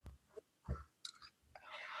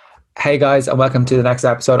Hey guys, and welcome to the next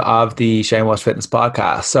episode of the Shane Walsh Fitness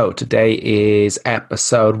Podcast. So today is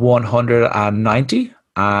episode 190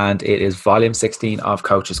 and it is volume 16 of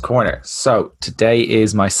Coach's Corner. So today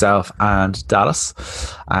is myself and Dallas.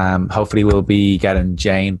 Hopefully we'll be getting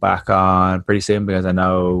Jane back on pretty soon because I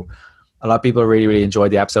know a lot of people really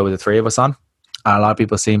enjoyed the episode with the three of us on. And a lot of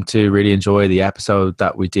people seem to really enjoy the episode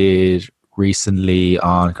that we did recently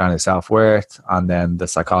on kind of self-worth and then the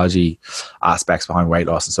psychology aspects behind weight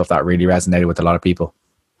loss and stuff that really resonated with a lot of people,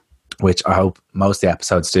 which I hope most of the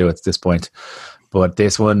episodes do at this point. But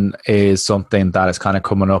this one is something that is kind of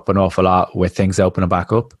coming up an awful lot with things opening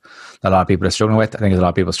back up that a lot of people are struggling with. I think a lot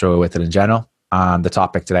of people struggle with it in general. And the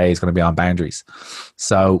topic today is going to be on boundaries.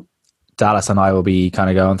 So Dallas and I will be kind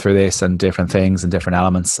of going through this and different things and different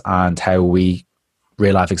elements and how we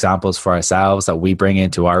real life examples for ourselves that we bring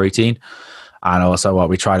into our routine and also what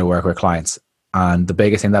we try to work with clients. And the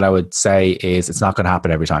biggest thing that I would say is it's not going to happen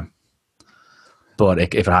every time. But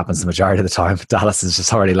if it happens the majority of the time, Dallas is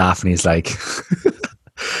just already laughing. He's like,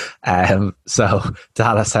 so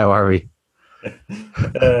Dallas, how are we?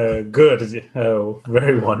 Good. Oh,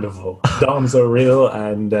 very wonderful. DOMs are real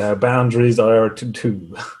and boundaries are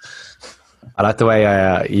too. I like the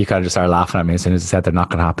way you kind of just started laughing at me as soon as you said they're not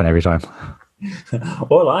going to happen every time.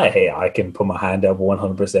 Well, I can put my hand up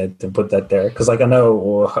 100% and put that there because, I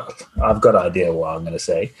know I've got an idea what I'm going to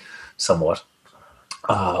say, somewhat.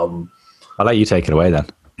 I'll let you take it away then.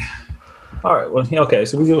 All right. Well, okay.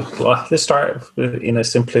 So let's start in the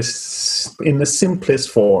simplest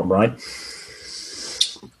form, right?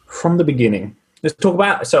 From the beginning, let's talk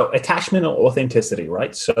about attachment and authenticity,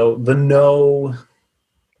 right? So the no.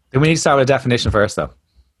 Do we need to start with a definition first, though?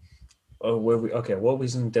 Oh, what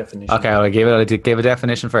was in definition? Okay, I'll give a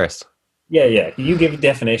definition first. Yeah. You give a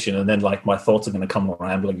definition, and then my thoughts are going to come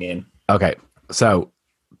rambling in. Okay, so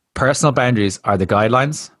personal boundaries are the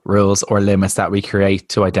guidelines, rules, or limits that we create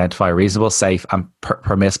to identify reasonable, safe, and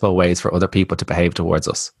permissible ways for other people to behave towards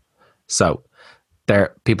us. So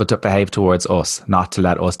they're people to behave towards us, not to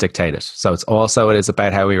let us dictate it. So it is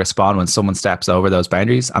about how we respond when someone steps over those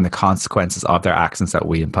boundaries and the consequences of their actions that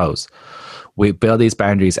we impose. We build these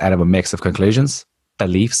boundaries out of a mix of conclusions,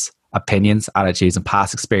 beliefs, opinions, attitudes, and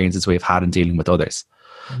past experiences we've had in dealing with others.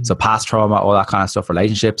 Mm-hmm. So past trauma, all that kind of stuff,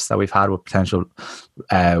 relationships that we've had with potential,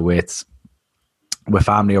 with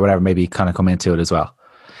family or whatever, maybe kind of come into it as well.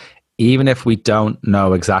 Even if we don't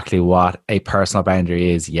know exactly what a personal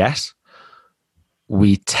boundary is yet,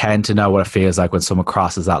 we tend to know what it feels like when someone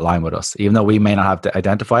crosses that line with us. Even though we may not have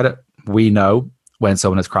identified it, we know when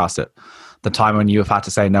someone has crossed it. The time when you have had to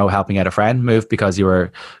say no helping out a friend move because you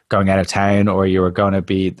were going out of town or you were going to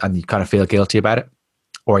be, and you kind of feel guilty about it,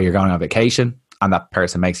 or you're going on vacation and that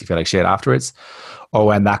person makes you feel like shit afterwards, or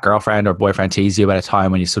when that girlfriend or boyfriend teased you about a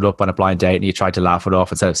time when you stood up on a blind date and you tried to laugh it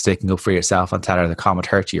off instead of sticking up for yourself and tell her the comment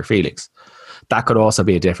hurt your feelings. That could also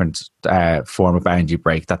be a different form of boundary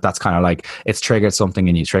break. That's kind of like it's triggered something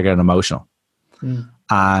in you, triggered an emotional. And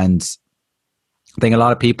I think a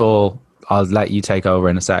lot of people, I'll let you take over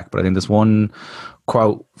in a sec, but I think there's one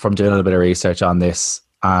quote from doing a little bit of research on this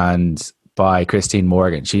and by Christine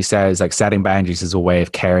Morgan. She says, setting boundaries is a way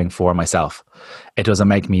of caring for myself. It doesn't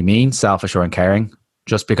make me mean, selfish, or uncaring.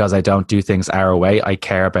 Just because I don't do things our way, I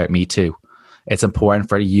care about me too. It's important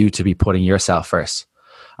for you to be putting yourself first.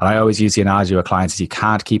 And I always use the analogy with clients is you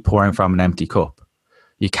can't keep pouring from an empty cup.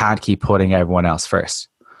 You can't keep putting everyone else first.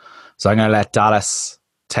 So I'm going to let Dallas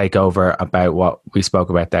take over about what we spoke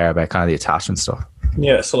about there, about kind of the attachment stuff.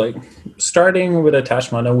 Yeah, so starting with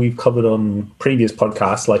attachment, I know we've covered on previous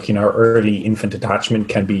podcasts, early infant attachment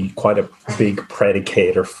can be quite a big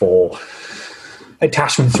predicator for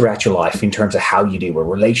attachment throughout your life in terms of how you deal with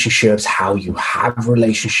relationships, how you have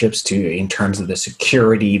relationships in terms of the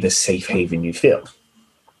security, the safe haven you feel.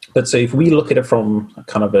 But so if we look at it from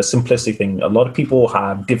kind of a simplistic thing, a lot of people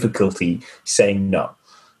have difficulty saying no.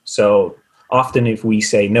 So often if we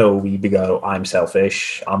say no, we go, I'm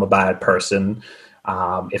selfish, I'm a bad person.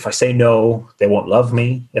 If I say no, they won't love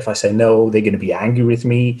me. If I say no, they're going to be angry with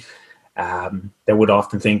me. They would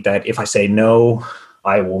often think that if I say no,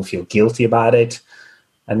 I will feel guilty about it.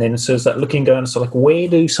 And then so it's where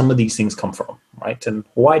do some of these things come from, right? And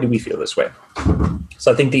why do we feel this way?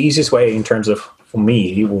 So I think the easiest way in terms of, for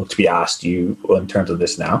me, to be asked you in terms of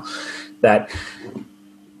this now, that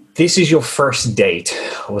this is your first date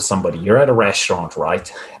with somebody. You're at a restaurant,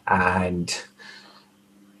 right? And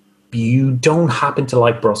you don't happen to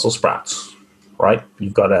like Brussels sprouts, right?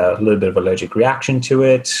 You've got a little bit of allergic reaction to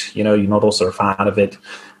it. You're not also a fan of it.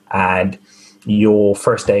 And your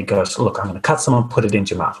first date goes, look, I'm going to cut some and put it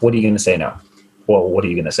into your mouth. What are you going to say now? Well, what are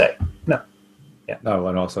you going to say? No. Yeah. No,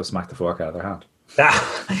 and also smack the fork out of their hand.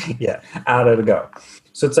 Yeah, out of the go.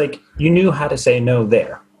 So it's like you knew how to say no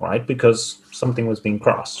there, right? Because something was being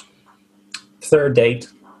crossed. Third date,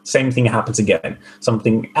 same thing happens again.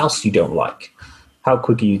 Something else you don't like. How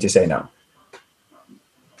quick are you to say no?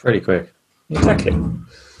 Pretty quick. Exactly.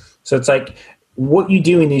 So it's like what you're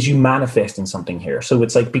doing is you manifesting something here. So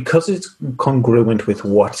it's like because it's congruent with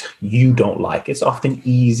what you don't like, it's often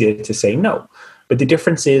easier to say no. But the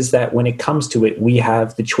difference is that when it comes to it, we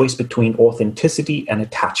have the choice between authenticity and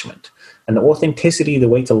attachment. And the authenticity, the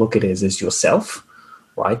way to look at it is yourself,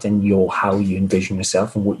 right? And how you envision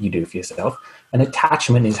yourself and what you do for yourself. And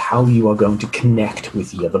attachment is how you are going to connect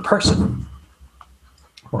with the other person.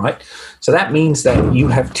 Right? So that means that you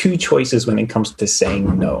have two choices when it comes to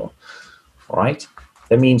saying no. Right?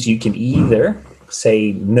 That means you can either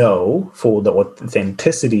say no for the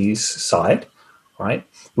authenticity's side, right?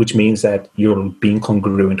 Which means that you're being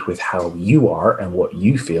congruent with how you are and what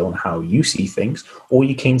you feel and how you see things, or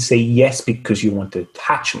you can say yes because you want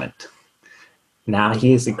attachment. Now,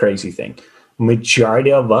 here's the crazy thing.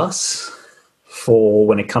 Majority of us, for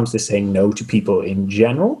when it comes to saying no to people in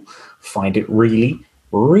general, find it really,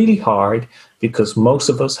 really hard because most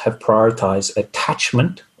of us have prioritized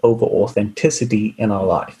attachment over authenticity in our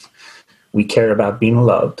life. We care about being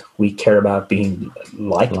loved. We care about being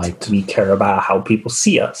liked. We care about how people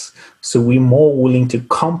see us. So we're more willing to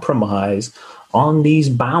compromise on these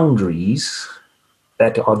boundaries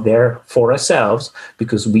that are there for ourselves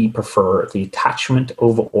because we prefer the attachment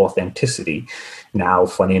over authenticity. Now,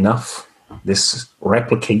 funny enough, this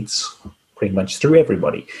replicates pretty much through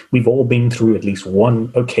everybody. We've all been through at least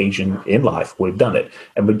one occasion in life where we've done it.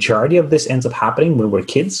 A majority of this ends up happening when we're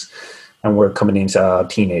kids and we're coming into our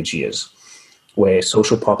teenage years, where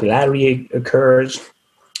social popularity occurs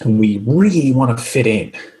and we really want to fit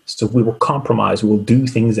in. So we will compromise. We will do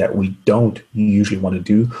things that we don't usually want to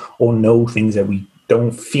do or know things that we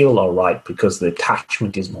don't feel are right because the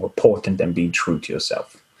attachment is more important than being true to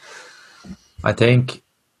yourself. I think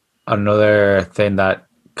another thing that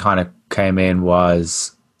kind of came in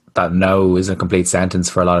was that no is a complete sentence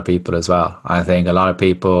for a lot of people as well. I think a lot of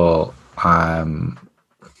people,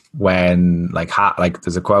 when like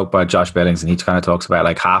there's a quote by Josh Billings and he kind of talks about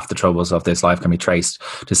like half the troubles of this life can be traced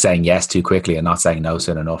to saying yes too quickly and not saying no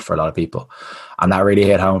soon enough for a lot of people. And that really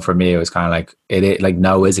hit home for me. It was kind of like like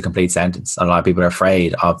no is a complete sentence. A lot of people are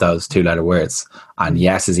afraid of those 2-letter words, and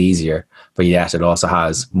yes is easier, but yet it also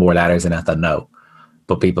has more letters in it than no.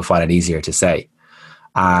 But people find it easier to say,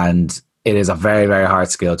 and it is a very, very hard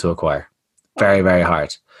skill to acquire. Very, very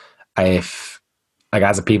hard. If like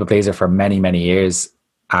as a people pleaser for many, many years,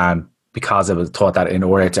 because I was taught that in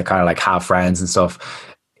order to kind of like have friends and stuff,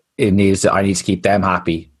 I need to keep them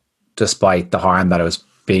happy, despite the harm that I was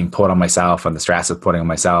being put on myself and the stress of putting on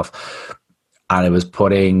myself. And I was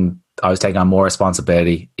taking on more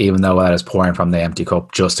responsibility, even though I was pouring from the empty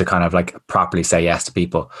cup, just to kind of like properly say yes to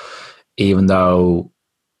people, even though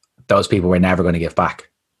those people were never going to give back.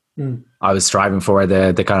 I was striving for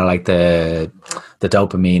the kind of like the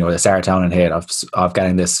dopamine or the serotonin hit of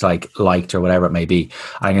getting this like liked or whatever it may be.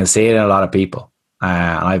 I can see it in a lot of people,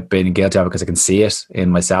 and I've been guilty of it because I can see it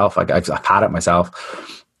in myself. I've had it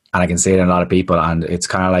myself, and I can see it in a lot of people. And it's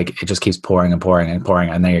kind of like it just keeps pouring and pouring and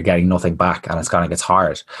pouring, and then you're getting nothing back, and it's kind of gets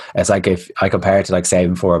hard. It's like if I compare it to like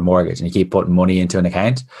saving for a mortgage, and you keep putting money into an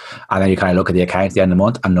account, and then you kind of look at the account at the end of the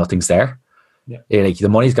month, and nothing's there. Yeah, like the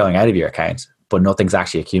money's going out of your account, but nothing's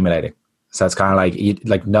actually accumulating. So it's kind of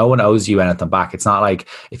like no one owes you anything back. It's not like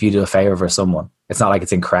if you do a favor for someone, it's not like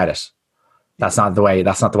it's in credit. That's not the way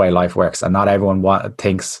life works. And not everyone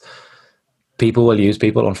thinks. People will use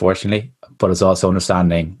people, unfortunately, but it's also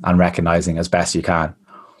understanding and recognizing as best you can,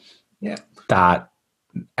 that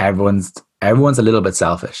everyone's a little bit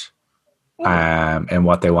selfish in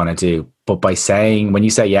what they want to do. But by saying, when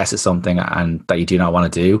you say yes to something and that you do not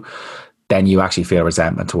want to do, then you actually feel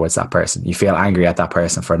resentment towards that person. You feel angry at that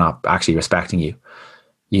person for not actually respecting you.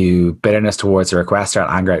 You bitterness towards the requester and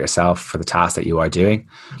anger at yourself for the task that you are doing.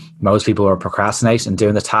 Most people are procrastinating and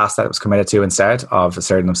doing the task that was committed to instead of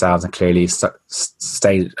asserting themselves and clearly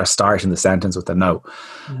starting the sentence with a no.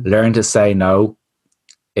 Learn to say no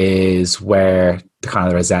is where the kind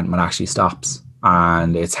of the resentment actually stops.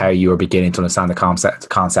 And it's how you are beginning to understand the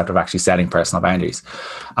concept of actually setting personal boundaries.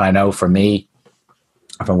 And I know for me,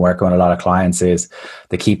 I've been working with a lot of clients, is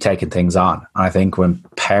they keep taking things on. And I think when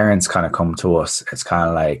parents kind of come to us, it's kind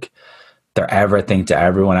of like they're everything to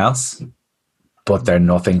everyone else, but they're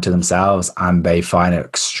nothing to themselves. And they find it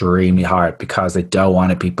extremely hard because they don't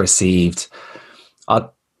want to be perceived. A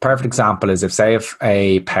perfect example is if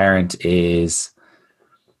a parent is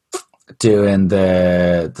doing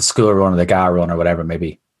the school run or the GA run or whatever it may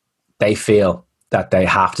be, they feel that they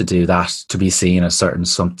have to do that to be seen as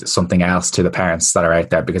something else to the parents that are out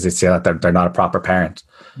there, because they feel that they're not a proper parent.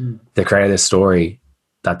 They created this story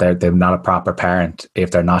that they're not a proper parent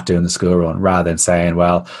if they're not doing the school run, rather than saying,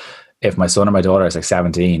 well, if my son or my daughter is like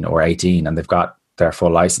 17 or 18 and they've got their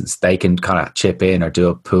full license, they can kind of chip in or do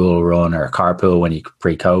a pool run or a carpool when you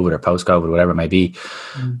pre-COVID or post-COVID, whatever it may be.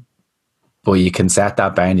 But you can set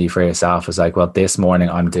that boundary for yourself as like, well, this morning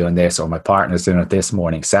I'm doing this, or my partner's doing it this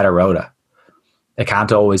morning. Set a rota. It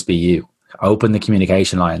can't always be you. Open the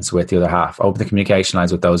communication lines with the other half. Open the communication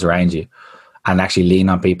lines with those around you, and actually lean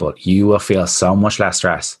on people. You will feel so much less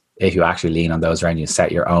stress if you actually lean on those around you.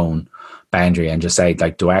 Set your own boundary and just say,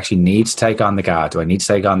 like, do I actually need to take on the GA? Do I need to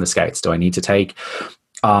take on the skates? Do I need to take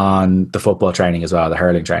on the football training as well, the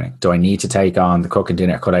hurling training? Do I need to take on the cooking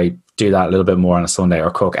dinner? Could I do that a little bit more on a Sunday,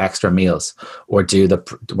 or cook extra meals, or do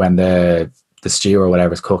when the stew or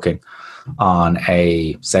whatever is cooking on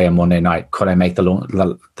a Monday night, could I make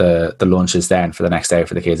the lunches then for the next day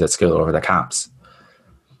for the kids at school over their camps?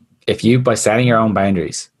 If you, by setting your own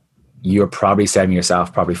boundaries, you're probably saving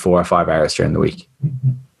yourself probably 4 or 5 hours during the week.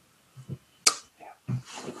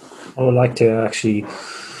 I would like to actually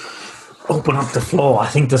open up the floor. I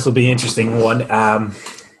think this will be an interesting one.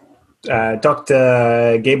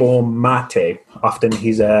 Dr. Gabor Mate, often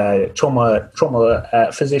he's a trauma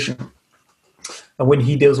physician. And when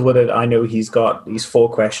he deals with it, I know he's got these 4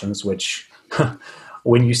 questions, which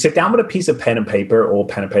when you sit down with a piece of pen and paper, or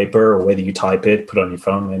whether you type it, put it on your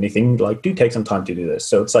phone, anything, like, do take some time to do this.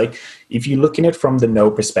 So it's like, if you're looking at it from the no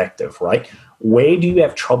perspective, right? Where do you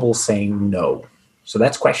have trouble saying no? So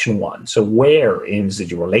that's question 1. So where is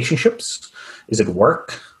it? Your relationships? Is it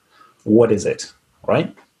work? What is it,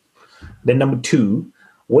 right? Then number 2,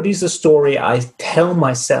 what is the story I tell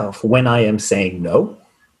myself when I am saying no?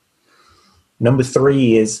 Number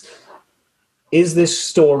 3 is this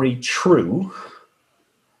story true?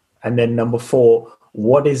 And then number 4,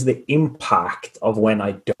 what is the impact of when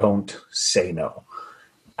I don't say no?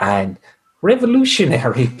 And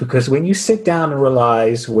revolutionary, because when you sit down and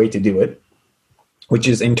realize a way to do it, which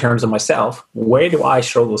is in terms of myself, where do I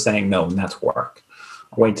struggle saying no? And that's work.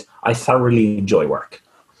 I thoroughly enjoy work.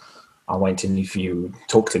 I went, and if you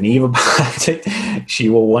talk to Neve about it, she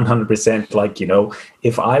will 100% like,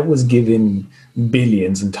 if I was given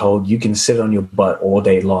billions and told you can sit on your butt all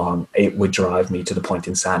day long, it would drive me to the point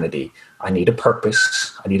of insanity. I need a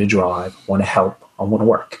purpose. I need a drive. I want to help. I want to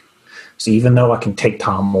work. So even though I can take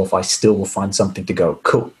time off, I still will find something to go,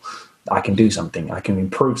 cool, I can do something. I can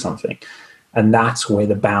improve something. And that's where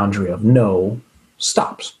the boundary of no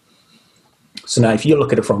stops. So now if you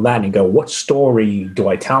look at it from that and you go, what story do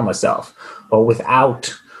I tell myself? Well,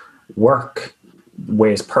 without work,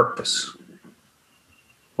 where's purpose?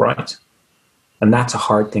 Right? And that's a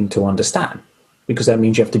hard thing to understand, because that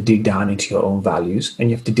means you have to dig down into your own values, and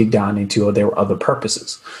you have to dig down into their other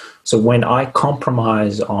purposes. So when I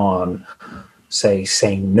compromise on, say,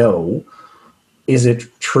 saying no, is it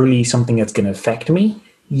truly something that's going to affect me?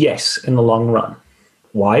 Yes, in the long run.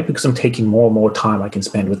 Why? Because I'm taking more and more time I can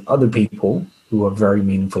spend with other people who are very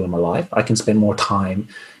meaningful in my life. I can spend more time,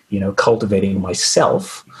 cultivating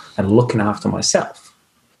myself and looking after myself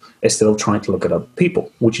instead of trying to look at other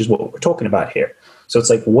people, which is what we're talking about here. So it's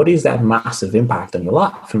like, what is that massive impact on your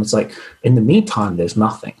life? And it's like, in the meantime, there's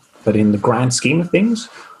nothing. But in the grand scheme of things,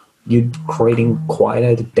 you're creating quite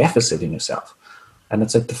a deficit in yourself. And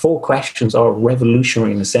it's like the 4 questions are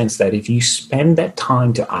revolutionary in the sense that if you spend that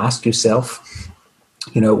time to ask yourself,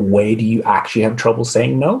 where do you actually have trouble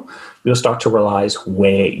saying no? You'll start to realize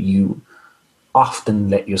where you often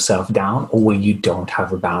let yourself down, or where you don't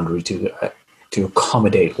have a boundary to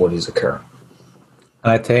accommodate what is occurring.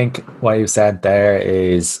 And I think what you said there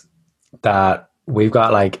is that we've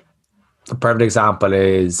got, like, a perfect example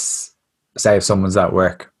is, say, if someone's at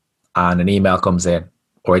work and an email comes in,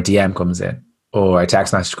 or a DM comes in, or a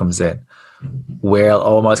text message comes in,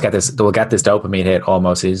 we'll get this dopamine hit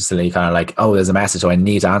almost instantly, kind of like, oh, there's a message, so I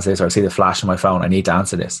need to answer this, or I see the flash on my phone, I need to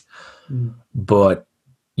answer this. But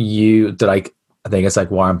I think it's like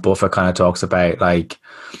Warren Buffett kind of talks about, like,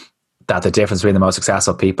 that the difference between the most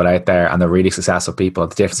successful people out there and the really successful people,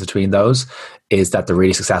 the difference between those is that the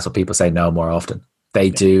really successful people say no more often. They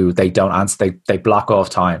don't answer, they block off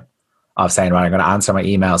time of saying, right, I'm going to answer my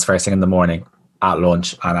emails first thing in the morning, at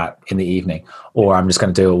lunch, and in the evening, or I'm just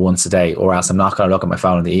going to do it once a day, or else I'm not going to look at my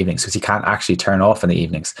phone in the evenings, because you can't actually turn off in the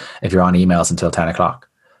evenings if you're on emails until 10 o'clock.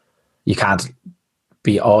 You can't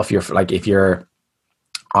be off if you're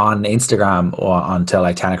on Instagram or until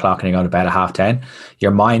like 10 o'clock and you're going to bed at 10:30,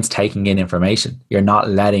 your mind's taking in information. You're not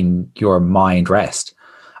letting your mind rest.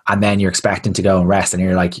 And then you're expecting to go and rest, and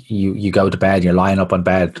you're like, you go to bed, you're lying up on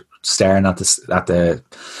bed staring at the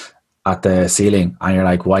ceiling and you're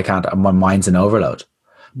like, why can't my mind's in overload?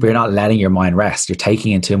 But you're not letting your mind rest. You're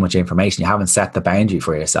taking in too much information. You haven't set the boundary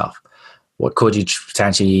for yourself. What could you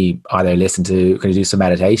potentially either listen to? Could you do some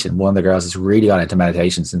meditation? One of the girls has really got into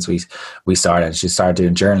meditation since we started. And she started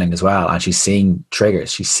doing journaling as well. And she's seeing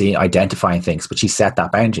triggers. She's seeing identifying things, but she set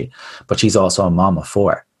that boundary. But she's also a mom of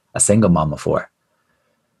 4, a single mom of 4.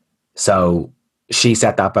 So she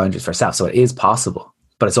set that boundary for herself. So it is possible,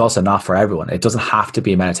 but it's also not for everyone. It doesn't have to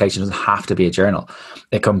be a meditation. It doesn't have to be a journal.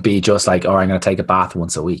 It can be just like, oh, I'm going to take a bath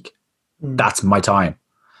once a week. That's my time.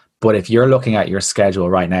 But if you're looking at your schedule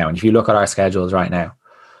right now, and if you look at our schedules right now,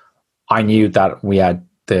 I knew that we had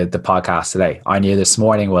the podcast today. I knew this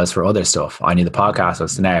morning was for other stuff. I knew the podcast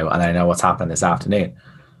was now, and I know what's happening this afternoon.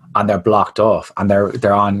 And they're blocked off, and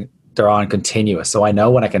they're on continuous. So I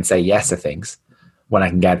know when I can say yes to things, when I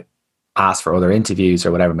can get asked for other interviews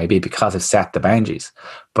or whatever it may be, because I've set the boundaries.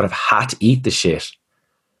 But I've had to eat the shit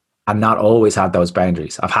and not always had those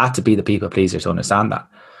boundaries. I've had to be the people pleaser to understand that.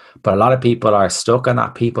 But a lot of people are stuck on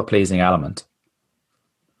that people pleasing element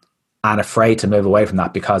and afraid to move away from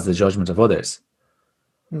that because of the judgment of others.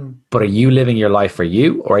 But are you living your life for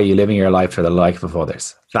you, or are you living your life for the life of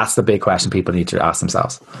others? That's the big question people need to ask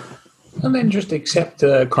themselves. And then just accept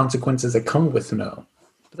the consequences that come with no.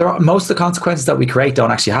 Most of the consequences that we create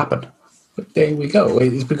don't actually happen. But there we go.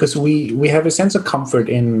 It's because we have a sense of comfort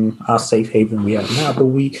in our safe haven we have now, but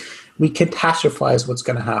we catastrophize what's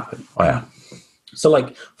going to happen. Oh, yeah. So,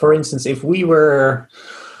 like, for instance, if we were,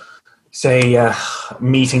 say,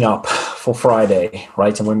 meeting up for Friday,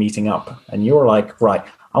 right, and we're meeting up, and you're like, right,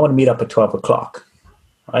 I want to meet up at 12 o'clock,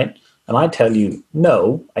 right? And I tell you,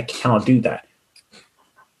 no, I cannot do that.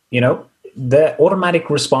 You know, the automatic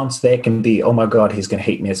response there can be, oh my God, he's going to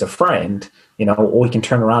hate me as a friend, you know, or we can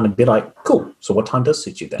turn around and be like, cool, so what time does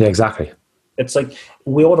suit you then? Yeah, exactly. It's like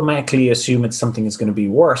we automatically assume it's something that's going to be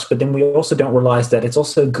worse, but then we also don't realize that it's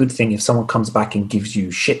also a good thing if someone comes back and gives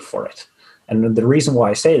you shit for it. And the reason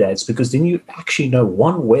why I say that is because then you actually know,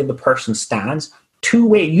 1, where the person stands, 2,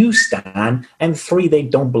 where you stand, and 3, they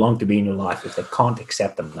don't belong to be in your life if they can't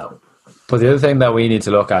accept them, no. But the other thing that we need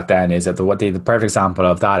to look at then is that what the perfect example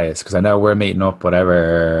of that is, because I know we're meeting up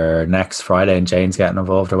whatever next Friday and Jane's getting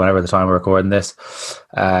involved or whatever the time we're recording this.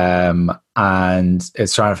 And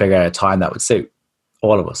it's trying to figure out a time that would suit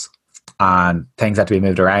all of us. And things have to be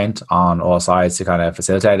moved around on all sides to kind of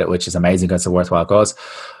facilitate it, which is amazing because it's a worthwhile cause.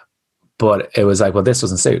 But it was like, well, this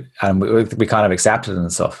doesn't suit. And we kind of accepted it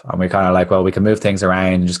and stuff. And we kind of like, well, we can move things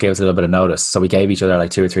around and just give us a little bit of notice. So we gave each other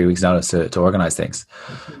like 2 or 3 weeks notice to organize things.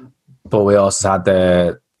 But we also had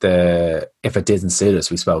the if it didn't suit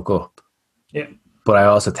us, we spoke up. Yeah. But I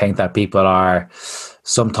also think that people are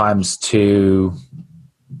sometimes too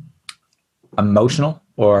emotional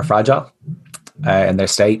or fragile in their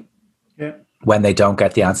state when they don't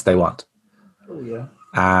get the answer they want. Oh, yeah.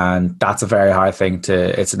 And that's a very hard thing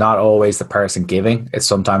it's not always the person giving. It's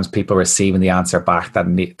sometimes people receiving the answer back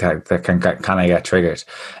that can kind of get triggered.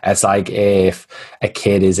 It's like if a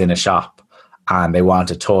kid is in a shop and they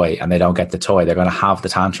want a toy and they don't get the toy, they're going to have the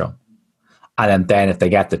tantrum. And then if they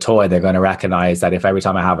get the toy, they're going to recognize that if every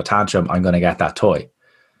time I have a tantrum, I'm going to get that toy.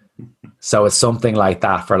 So it's something like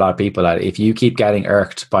that for a lot of people, that if you keep getting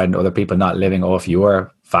irked by other people not living off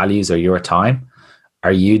your values or your time,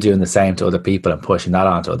 are you doing the same to other people and pushing that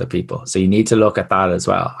on to other people? So you need to look at that as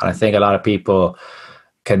well. And I think a lot of people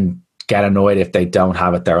can get annoyed if they don't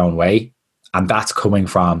have it their own way. And that's coming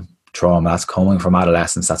from trauma, that's coming from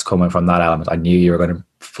adolescence, that's coming from that element. I knew you were going to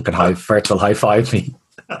fucking virtual high five me.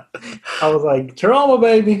 I was like, trauma,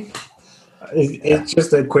 baby. It's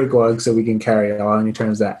just a quick one so we can carry on in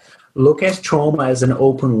terms of that. Look at trauma as an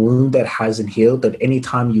open wound that hasn't healed, that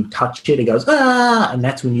anytime you touch it, it goes, ah, and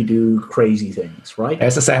that's when you do crazy things, right?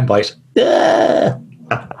 It's the sound bite.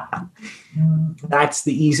 That's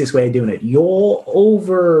the easiest way of doing it. Your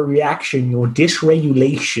overreaction, your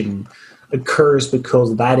dysregulation occurs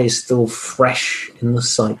because that is still fresh in the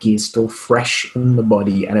psyche, it's still fresh in the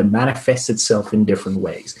body, and it manifests itself in different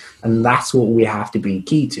ways. And that's what we have to be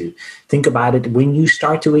key to. Think about it. When you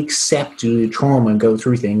start to accept your trauma and go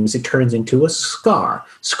through things, it turns into a scar.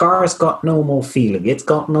 Scar's got no more feeling. It's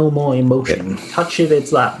got no more emotion. You touch it,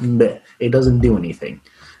 it's like, bleh. It doesn't do anything.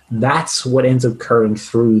 That's what ends up occurring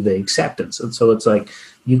through the acceptance. And so it's like,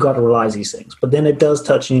 you got to realize these things. But then it does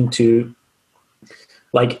touch into,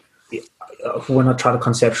 like, when I try to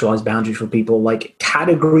conceptualize boundaries for people, like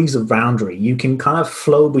categories of boundary, you can kind of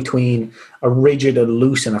flow between a rigid, a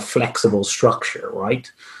loose, and a flexible structure,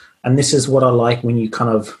 right? And this is what I like when you kind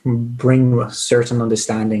of bring certain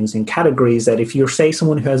understandings and categories, that if you're, say,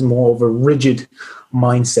 someone who has more of a rigid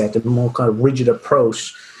mindset and more kind of rigid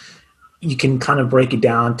approach, you can kind of break it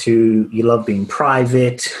down to you love being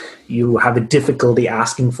private, you have a difficulty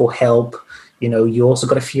asking for help, you also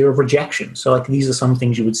got a fear of rejection. So like these are some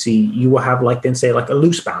things you would see. You will have like then say like a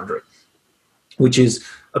loose boundary, which is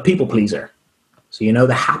a people pleaser. So,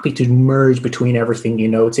 they're happy to merge between everything,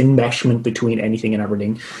 it's enmeshment between anything and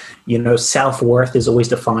everything. Self-worth is always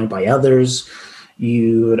defined by others.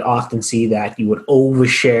 You would often see that you would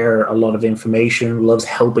overshare a lot of information, loves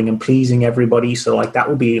helping and pleasing everybody. So like that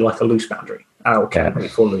would be like a loose boundary. Okay,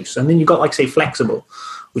 for loose. And then you got like say flexible,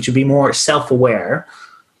 which would be more self-aware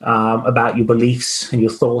about your beliefs and your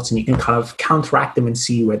thoughts, and you can kind of counteract them and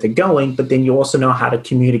see where they're going. But then you also know how to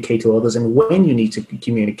communicate to others and when you need to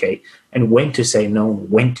communicate and when to say no,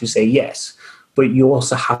 when to say yes. But you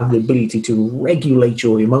also have the ability to regulate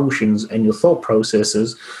your emotions and your thought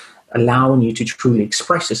processes, allowing you to truly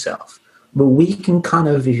express yourself. But we can kind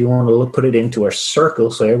of, if you want to put it into a circle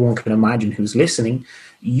so everyone can imagine who's listening,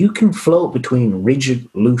 you can float between rigid,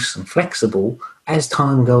 loose, and flexible as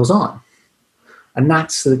time goes on. And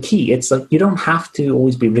that's the key. It's like you don't have to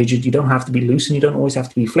always be rigid, you don't have to be loose, and you don't always have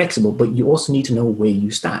to be flexible, but you also need to know where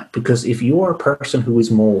you stand. Because if you are a person who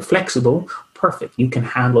is more flexible, perfect, you can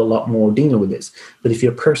handle a lot more dealing with this. But if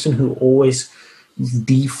you're a person who always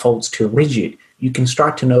defaults to rigid, you can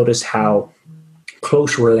start to notice how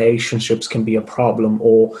close relationships can be a problem,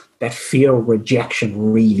 or that fear of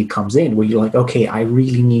rejection really comes in, where you're like, okay, I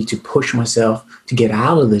really need to push myself to get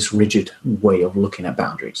out of this rigid way of looking at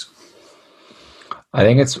boundaries. I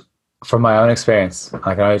think it's from my own experience.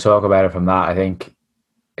 I can only talk about it from that. I think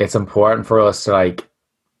it's important for us to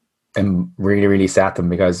and really, really set them,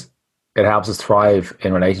 because it helps us thrive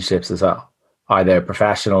in relationships as well, either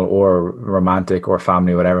professional or romantic or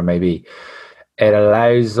family, whatever it may be. It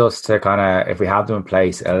allows us to if we have them in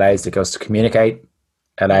place, it allows us to communicate.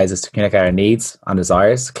 It allows us to communicate our needs and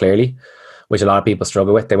desires clearly, which a lot of people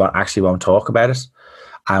struggle with. They won't talk about it,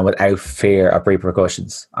 and without fear of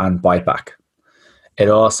repercussions and bite back. It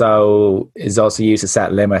also is used to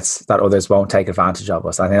set limits that others won't take advantage of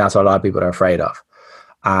us. I think that's what a lot of people are afraid of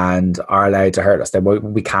and are allowed to hurt us.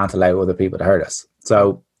 We can't allow other people to hurt us.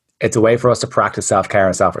 So it's a way for us to practice self-care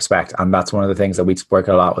and self-respect. And that's one of the things that we work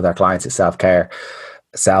a lot with our clients is self-care,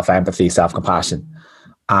 self-empathy, self-compassion.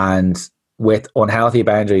 And with unhealthy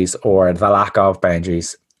boundaries or the lack of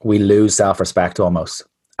boundaries, we lose self-respect almost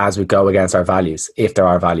as we go against our values, if there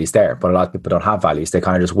are values there. But a lot of people don't have values. They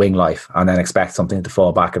kind of just wing life and then expect something to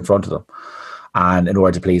fall back in front of them, and in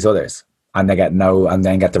order to please others, and they get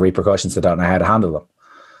the repercussions. They don't know how to handle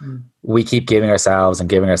them. We keep giving ourselves,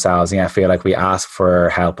 and I feel like we ask for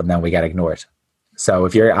help and then we get ignored. So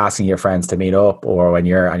if you're asking your friends to meet up, or when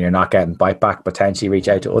you're not getting bite back, potentially reach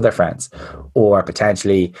out to other friends, or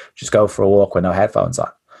potentially just go for a walk with no headphones on.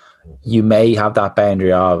 You may have that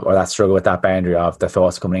boundary or that struggle with that boundary of the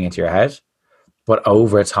thoughts coming into your head, but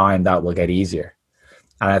over time that will get easier.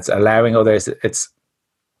 And it's allowing others.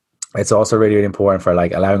 It's also really, really important for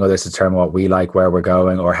allowing others to determine what we like, where we're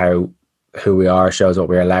going, or who we are shows what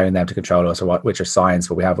we're allowing them to control us, or which are signs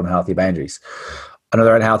that we have unhealthy boundaries.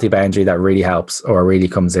 Another unhealthy boundary that really helps or really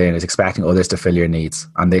comes in is expecting others to fill your needs.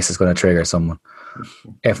 And this is going to trigger someone.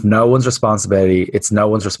 It's no one's responsibility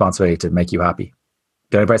to make you happy.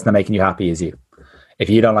 The only person that's making you happy is you. If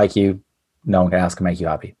you don't like you, no one else can make you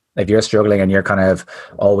happy. If you're struggling and you're kind of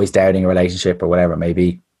always doubting a relationship or whatever it may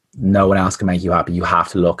be, no one else can make you happy. You have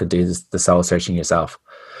to look and do the soul searching yourself.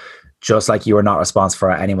 Just like you are not responsible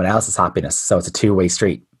for anyone else's happiness. So it's a two-way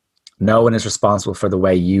street. No one is responsible for the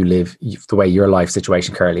way you live, the way your life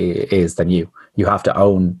situation currently is than you. You have to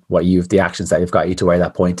own the actions that have got you to where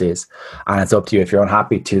that point is. And it's up to you. If you're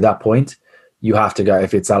unhappy to that point, you have to go,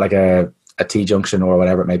 if it's not like a T-junction or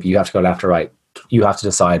whatever it may be, you have to go left or right. You have to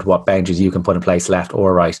decide what boundaries you can put in place, left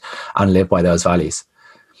or right, and live by those values.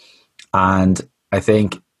 And I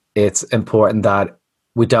think it's important that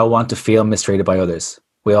we don't want to feel mistreated by others.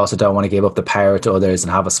 We also don't want to give up the power to others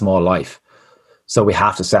and have a small life. So we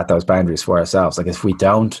have to set those boundaries for ourselves. If we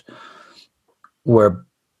don't, we're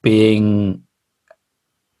being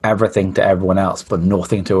everything to everyone else, but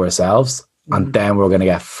nothing to ourselves. And then we're going to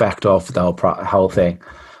get fecked off the whole thing.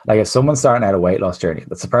 If someone's starting out a weight loss journey,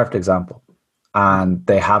 that's a perfect example, and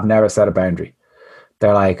they have never set a boundary.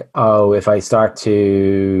 They're like, oh, if I start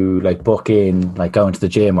to book in, going to the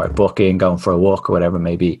gym, or book in going for a walk or whatever it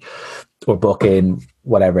may be, or book in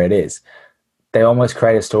whatever it is, they almost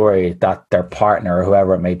create a story that their partner or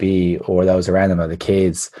whoever it may be, or those around them, or the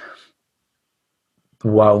kids,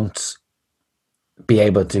 won't be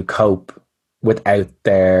able to cope without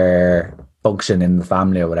their function in the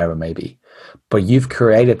family or whatever it may be. But you've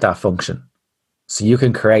created that function. So you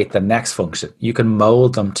can create the next function. You can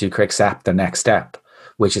mold them to accept the next step.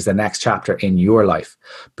 which is the next chapter in your life.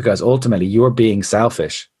 Because ultimately, you're being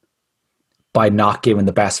selfish by not giving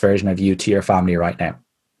the best version of you to your family right now.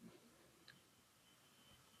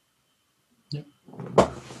 Yep.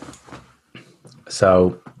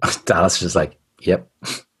 So Dallas is just like, yep.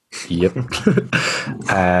 Yep.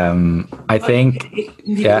 I think,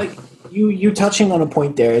 yeah. Like you touching on a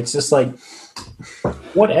point there. It's just like,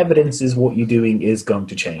 what evidence is what you're doing is going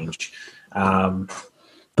to change? But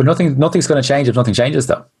nothing's going to change if nothing changes,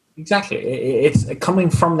 though. Exactly. It's coming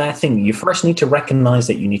from that thing. You first need to recognize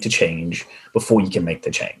that you need to change before you can make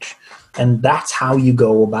the change. And that's how you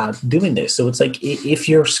go about doing this. So it's like, if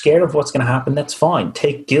you're scared of what's going to happen, that's fine.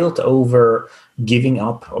 Take guilt over giving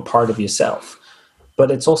up a part of yourself.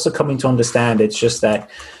 But it's also coming to understand it's just that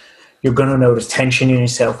you're going to notice tension in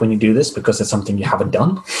yourself when you do this because it's something you haven't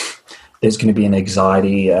done. There's going to be an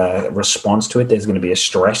anxiety response to it. There's going to be a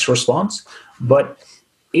stress response. But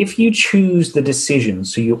if you choose the decision,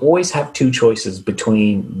 so you always have two choices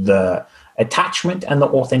between the attachment and the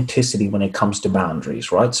authenticity when it comes to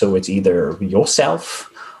boundaries, right? So it's either yourself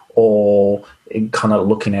or kind of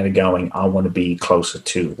looking at it going, I want to be closer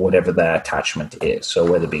to whatever the attachment is. So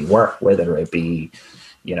whether it be work, whether it be,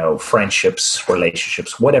 friendships,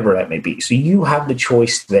 relationships, whatever that may be. So you have the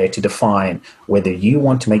choice there to define whether you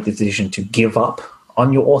want to make the decision to give up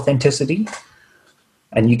on your authenticity.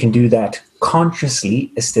 And you can do that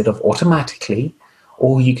consciously instead of automatically,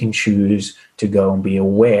 or you can choose to go and be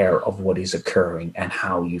aware of what is occurring and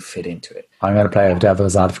how you fit into it. I'm going to play a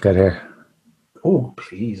devil's advocate here. Oh,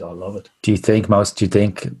 please. I love it. Do you think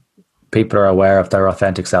people are aware of their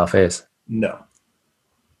authentic self is? No.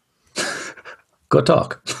 Good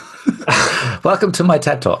talk. Welcome to my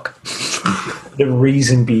TED Talk. The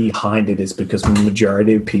reason behind it is because the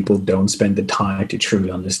majority of people don't spend the time to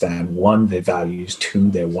truly understand, 1, their values,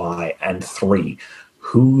 2, their why, and 3,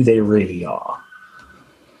 who they really are.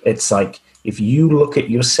 It's like, if you look at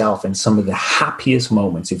yourself in some of the happiest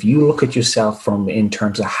moments, if you look at yourself in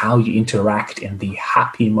terms of how you interact in the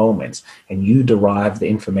happy moments, and you derive the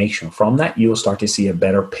information from that, you'll start to see a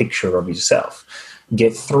better picture of yourself.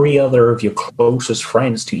 Get 3 other of your closest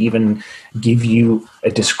friends to even give you a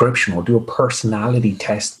description or do a personality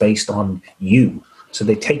test based on you. So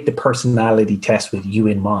they take the personality test with you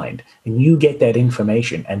in mind, and you get that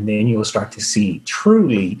information, and then you'll start to see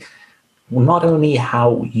truly not only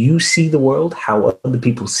how you see the world, how other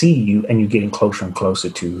people see you, and you're getting closer and closer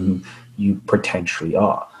to who you potentially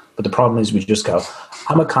are. But the problem is we just go,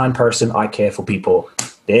 I'm a kind person, I care for people.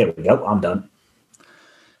 There we go, I'm done.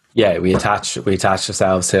 Yeah, we attach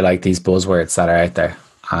ourselves to like these buzzwords that are out there.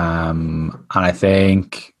 And I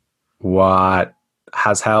think what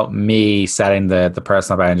has helped me setting the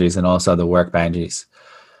personal boundaries and also the work boundaries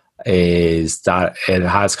is that it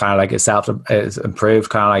has kind of like it's improved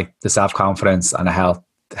kind of like the self-confidence and a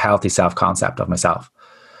healthy self-concept of myself.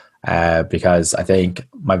 Because I think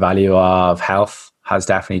my value of health has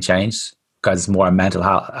definitely changed because it's more a mental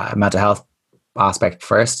health aspect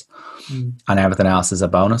first. And everything else is a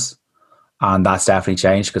bonus. And that's definitely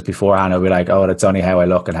changed because beforehand it'll be like, oh, it's only how I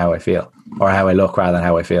look and how I feel, or how I look rather than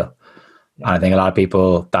how I feel. Yeah. And I think a lot of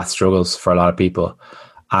people, that struggles for a lot of people.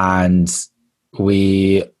 And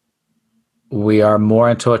we are more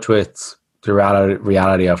in touch with the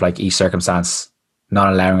reality of like each circumstance,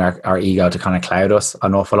 not allowing our ego to kind of cloud us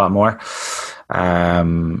an awful lot more.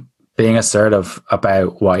 Being assertive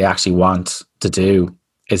about what you actually want to do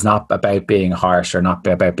is not about being harsh or not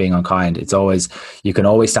about being unkind. It's always, you can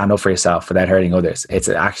always stand up for yourself without hurting others. It's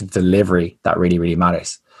actually delivery that really, really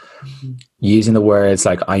matters. Mm-hmm. Using the words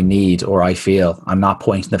like I need or I feel. I'm not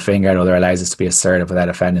pointing the finger at other allows us to be assertive without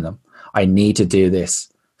offending them. I need to do this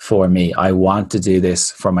for me. I want to do this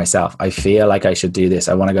for myself. I feel like I should do this.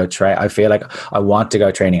 I want to go train. I feel like I want to go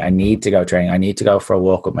training. I need to go training. I need to go for a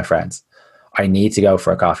walk with my friends. I need to go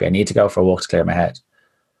for a coffee. I need to go for a walk to clear my head.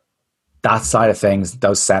 That side of things,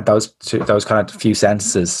 those kind of few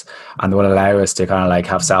sentences, and will allow us to kind of like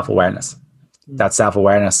have self-awareness. That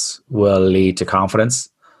self-awareness will lead to confidence,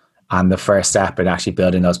 and the first step in actually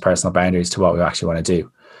building those personal boundaries to what we actually want to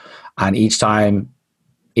do. And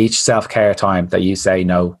each self-care time that you say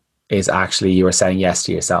no is actually you are saying yes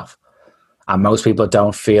to yourself. And most people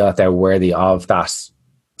don't feel that they're worthy of that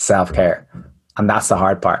self-care, and that's the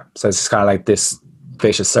hard part. So it's just kind of like this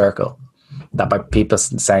vicious circle. That by people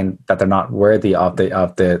saying that they're not worthy of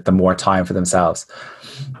the more time for themselves,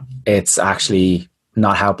 it's actually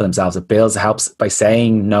not helping themselves. It helps by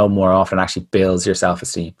saying no more often, actually builds your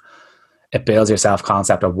self-esteem. It builds your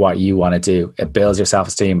self-concept of what you want to do. It builds your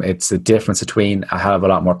self-esteem. It's the difference between a hell of a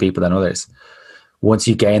lot more people than others. Once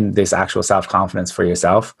you gain this actual self-confidence for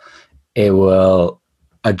yourself, it will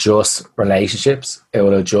adjust relationships. It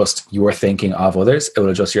will adjust your thinking of others. It will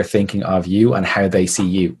adjust your thinking of you and how they see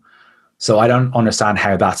you. So I don't understand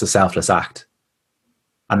how that's a selfless act.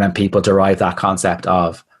 And then people derive that concept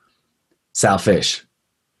of selfish.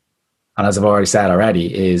 And as I've already said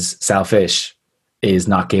already, is selfish is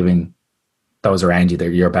not giving those around you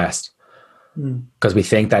your best. Because we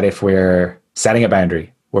think that if we're setting a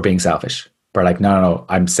boundary, we're being selfish. We're like, no,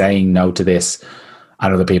 I'm saying no to this,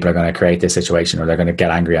 and other people are going to create this situation, or they're going to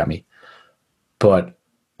get angry at me. But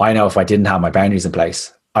I know if I didn't have my boundaries in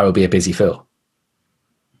place, I would be a busy fool.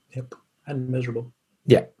 Yep. And miserable.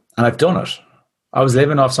 Yeah. And I've done it. I was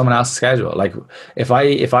living off someone else's schedule. Like if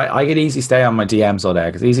I could easily stay on my DMs all day,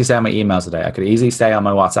 I could easily stay on my emails all day, I could easily stay on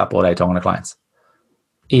my WhatsApp all day talking to clients.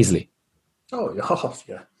 Easily. Oh,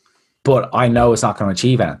 yeah. But I know it's not going to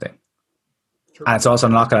achieve anything. True. And it's also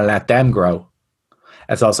not going to let them grow.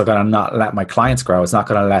 It's also going to not let my clients grow. It's not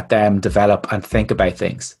going to let them develop and think about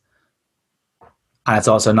things. And it's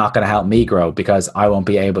also not going to help me grow because I won't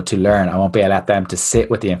be able to learn. I won't be able to let them to sit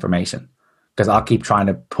with the information because I'll keep trying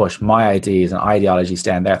to push my ideas and ideologies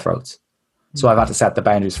down their throats. So I've had to set the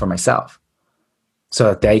boundaries for myself so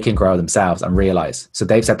that they can grow themselves and realize. So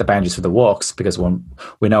they've set the boundaries for the walks because when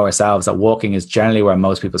we know ourselves that walking is generally where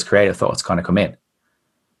most people's creative thoughts kind of come in.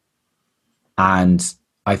 And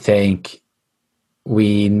I think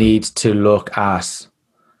we need to look at,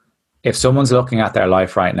 if someone's looking at their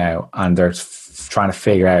life right now and they're trying to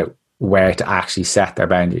figure out where to actually set their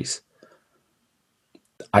boundaries,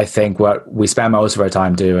 I think what we spend most of our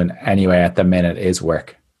time doing anyway at the minute is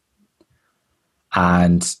work.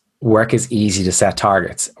 And work is easy to set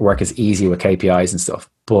targets. Work is easy with KPIs and stuff.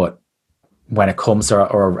 But when it comes to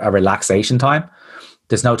a relaxation time,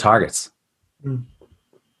 there's no targets.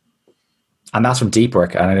 And that's from deep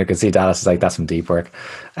work. And I can see Dallas is like, that's from deep work.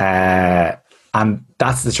 And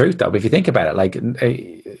that's the truth, though. If you think about it, like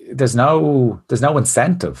there's no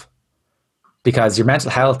incentive because your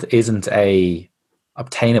mental health isn't a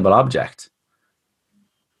obtainable object.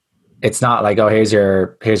 It's not like, oh, here's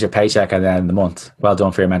your paycheck and then the month. Well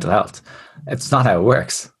done for your mental health. It's not how it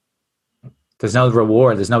works. There's no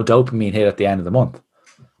reward. There's no dopamine hit at the end of the month.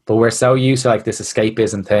 But we're so used to like this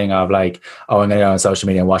escapism thing of like, oh, I'm going to go on social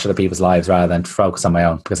media and watch other people's lives rather than focus on my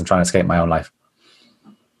own because I'm trying to escape my own life.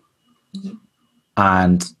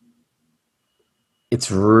 And it's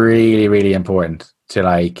really, really important to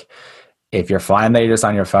like, if you're finding that you're just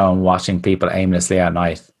on your phone watching people aimlessly at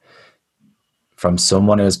night, from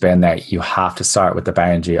someone who's been there, you have to start with the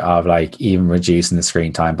boundary of like even reducing the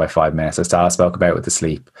screen time by 5 minutes. As Dallas spoke about with the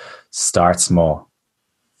sleep, start small.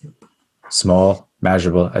 Small,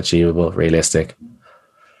 measurable, achievable, realistic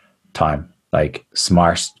time. Like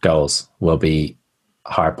smart goals will be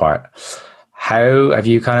a hard part. How have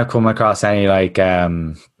you kind of come across any like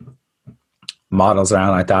models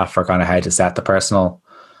around like that for kind of how to set the personal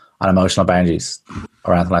and emotional boundaries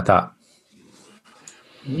or anything like that?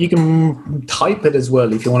 You can type it as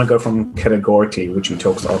well if you want to go from categorically, which we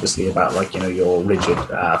talked obviously about, like, you know, your rigid,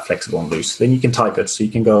 flexible and loose. Then you can type it. So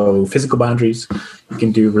you can go physical boundaries, you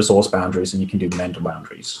can do resource boundaries, and you can do mental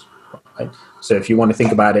boundaries. Right? So if you want to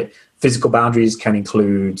think about it, physical boundaries can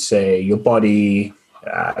include, say, your body,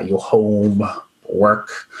 your home,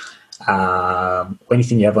 work,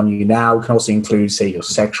 anything you have on you now. It can also include, say, your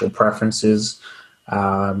sexual preferences.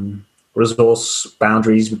 Resource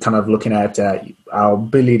boundaries, we're kind of looking at our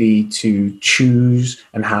ability to choose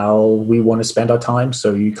and how we want to spend our time.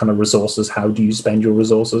 So you kind of resources, how do you spend your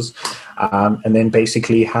resources? And then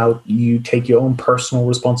basically how you take your own personal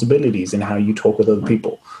responsibilities and how you talk with other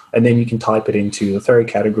people. And then you can type it into the third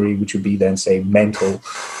category, which would be then, say, mental,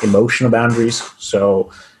 emotional boundaries.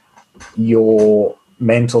 So your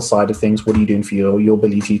mental side of things, what are you doing for your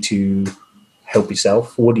ability to help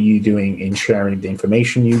yourself? What are you doing in sharing the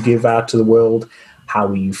information you give out to the world? How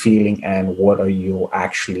are you feeling? And what are you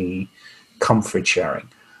actually comfort sharing?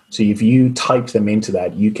 So if you type them into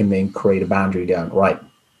that, you can then create a boundary down, right?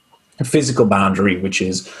 A physical boundary, which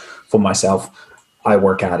is for myself, I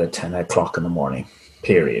work out at 10 o'clock in the morning,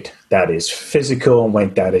 period. That is physical. And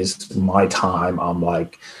when that is my time, I'm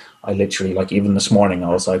like, I literally, like even this morning,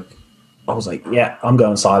 I was like, yeah, I'm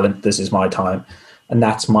going silent. This is my time. And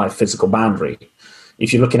that's my physical boundary.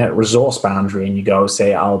 If you're looking at resource boundary and you go,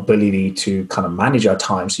 say, our ability to kind of manage our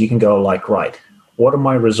time, so you can go like, right, what are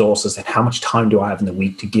my resources and how much time do I have in the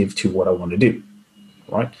week to give to what I want to do,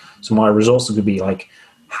 right? So my resources would be like,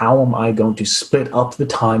 how am I going to split up the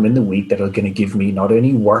time in the week that are going to give me not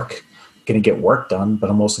only work, going to get work done, but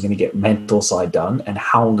I'm also going to get mental side done, and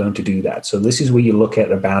how I'm going to do that. So this is where you look at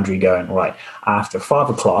a boundary going, right, after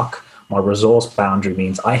 5 o'clock, My resource boundary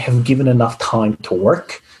means I have given enough time to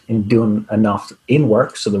work and doing enough in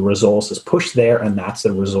work, so the resource is pushed there, and that's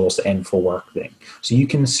the resource end for work thing. So you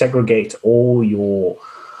can segregate all your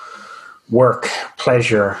work,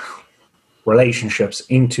 pleasure, relationships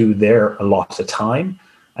into their allotted time,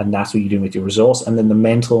 and that's what you do with your resource. And then the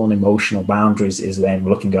mental and emotional boundaries is then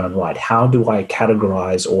looking, going, right, how do I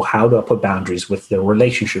categorize, or how do I put boundaries with the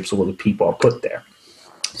relationships or the people I put there?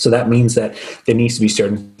 So that means that there needs to be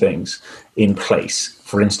certain things in place.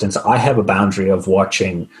 For instance, I have a boundary of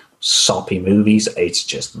watching soppy movies. It's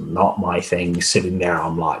just not my thing. Sitting there,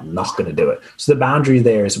 I'm like, not going to do it. So the boundary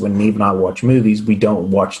there is when Neve and I watch movies, we don't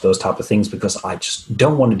watch those type of things because I just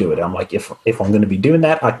don't want to do it. I'm like, if I'm going to be doing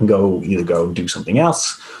that, I can either go and do something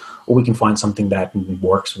else, or we can find something that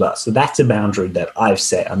works with us. So that's a boundary that I've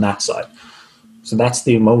set on that side. So that's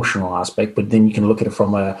the emotional aspect. But then you can look at it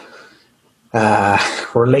from a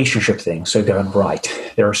relationship thing. So going, right,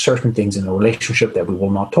 there are certain things in the relationship that we will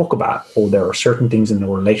not talk about, or there are certain things in the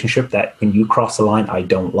relationship that when you cross the line, I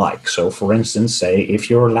don't like. So for instance, say if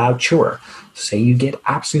you're a loud chewer, say you get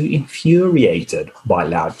absolutely infuriated by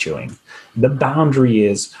loud chewing. The boundary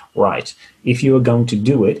is, right, if you are going to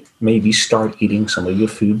do it, maybe start eating some of your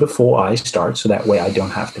food before I start, so that way I don't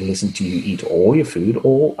have to listen to you eat all your food,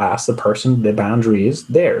 or ask the person, the boundary is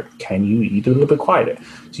there, can you eat a little bit quieter?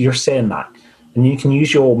 So you're saying that. And you can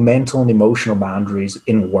use your mental and emotional boundaries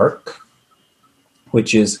in work,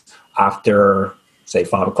 which is after, say,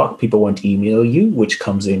 5 o'clock, people won't email you, which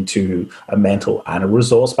comes into a mental and a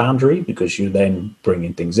resource boundary because you're then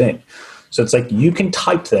bringing things in. So it's like you can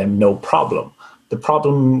type them, no problem. The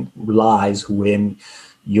problem lies when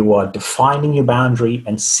you are defining your boundary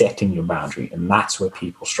and setting your boundary, and that's where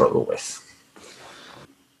people struggle with.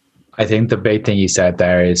 I think the big thing you said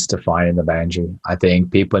there is defining the boundary. I think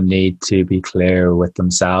people need to be clear with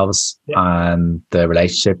themselves and the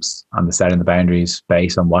relationships and the setting the boundaries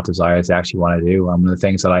based on what desires they actually want to do. And one of the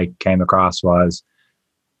things that I came across was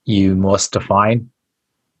you must define.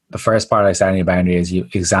 The first part of setting a boundary is you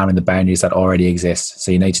examine the boundaries that already exist.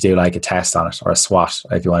 So you need to do like a test on it, or a SWOT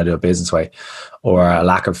if you want to do it business way, or a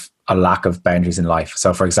lack of boundaries in life.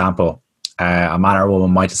 So for example, a man or a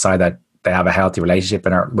woman might decide that they have a healthy relationship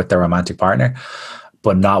with their romantic partner,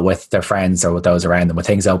 but not with their friends or with those around them. When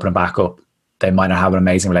things open back up, they might not have an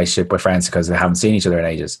amazing relationship with friends because they haven't seen each other in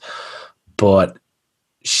ages. But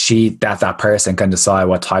that person can decide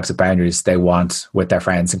what types of boundaries they want with their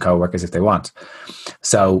friends and coworkers if they want.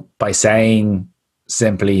 So by saying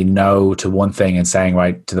simply no to one thing and saying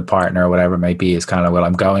right to the partner or whatever it may be is kind of, well,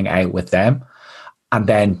 I'm going out with them, and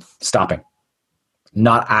then stopping,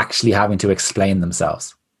 not actually having to explain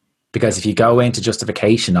themselves. Because if you go into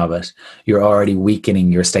justification of it, you're already weakening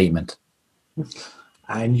your statement.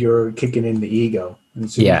 And you're kicking in the ego. And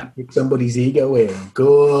so you kick somebody's ego in,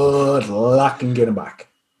 good luck and get them back.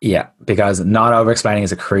 Yeah, because not over-explaining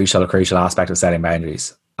is a crucial aspect of setting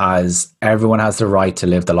boundaries, as everyone has the right to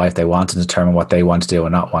live the life they want and determine what they want to do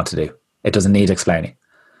and not want to do. It doesn't need explaining.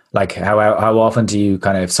 Like how often do you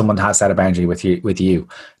kind of, if someone has set a boundary with you,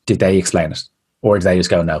 did they explain it? Or did they just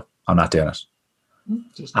go, no, I'm not doing it?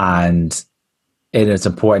 And it is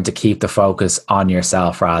important to keep the focus on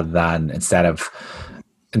yourself rather than instead of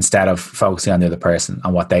focusing on the other person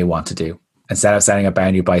and what they want to do. Instead of setting a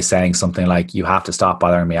boundary by saying something like, you have to stop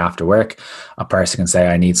bothering me after work, a person can say,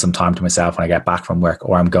 I need some time to myself when I get back from work,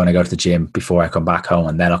 or I'm going to go to the gym before I come back home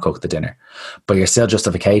and then I'll cook the dinner. But you're still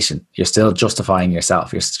justification. You're still justifying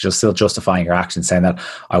yourself. You're just still justifying your actions, saying that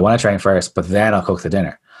I want to train first, but then I'll cook the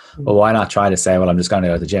dinner. Well, why not try to say, well, I'm just going to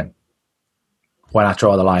go to the gym? Why not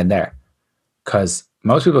draw the line there? Because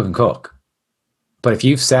most people can cook. But if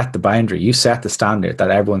you've set the boundary, you set the standard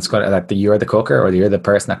that everyone's going to, that you're the cooker or you're the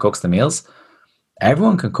person that cooks the meals,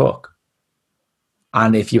 everyone can cook.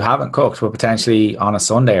 And if you haven't cooked, well, potentially on a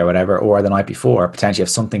Sunday or whatever, or the night before, potentially have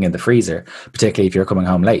something in the freezer, particularly if you're coming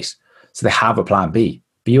home late. So they have a plan B.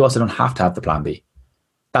 But you also don't have to have the plan B.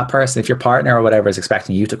 That person, if your partner or whatever is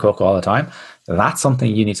expecting you to cook all the time, that's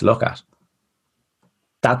something you need to look at.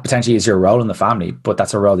 That potentially is your role in the family, but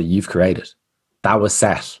that's a role that you've created. That was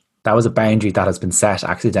set. That was a boundary that has been set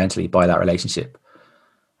accidentally by that relationship.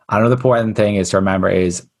 Another important thing is to remember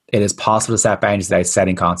is it is possible to set boundaries without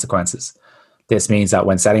setting consequences. This means that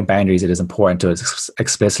when setting boundaries, it is important to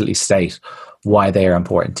explicitly state why they are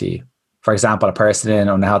important to you. For example, a person in an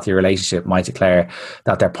unhealthy relationship might declare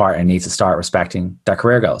that their partner needs to start respecting their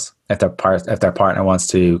career goals if their partner wants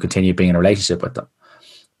to continue being in a relationship with them.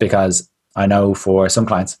 Because I know for some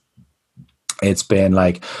clients, it's been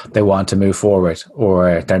like they want to move forward,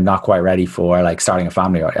 or they're not quite ready for like starting a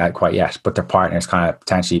family quite yet, but their partner's kind of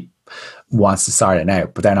potentially wants to start it now,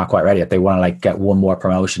 but they're not quite ready yet. They want to like get one more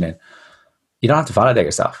promotion in. you don't have to validate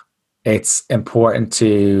yourself. It's important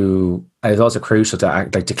to, and it's also crucial to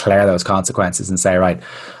like declare those consequences and say, right,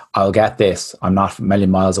 I'll get this. I'm not a million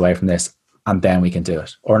miles away from this, and then we can do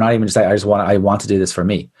it. Or not even just say, I want to do this for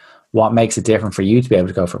me. What makes it different for you to be able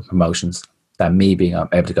to go for promotions than me being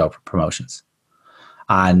able to go for promotions?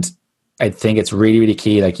 And I think it's really, really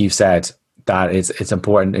key, like you said, that it's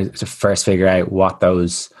important to first figure out what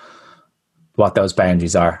those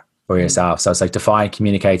boundaries are for yourself. So it's like define,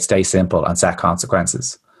 communicate, stay simple, and set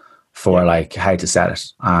consequences for like how to set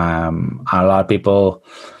it. And a lot of people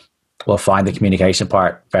will find the communication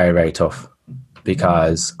part very, very tough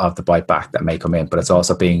because of the bite back that may come in. But it's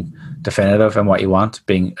also being definitive in what you want,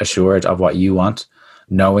 being assured of what you want,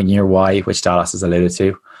 knowing your why, which Dallas has alluded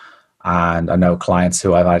to. And I know clients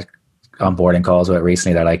who I've had onboarding calls with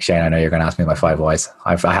recently, they're like, Shane, I know you're going to ask me my 5 whys.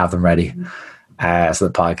 I have them ready. So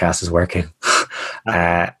the podcast is working.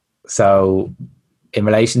 So in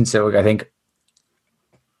relation to, I think,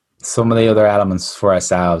 some of the other elements for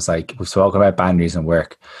ourselves, like we've spoken about boundaries and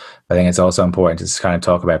work, I think it's also important to just kind of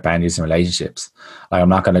talk about boundaries in relationships. Like I'm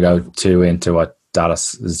not going to go too into what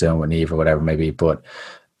Dallas is doing with Neve or whatever it may be, but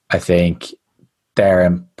I think they're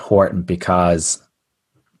important because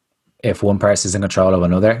if one person is in control of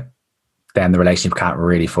another, then the relationship can't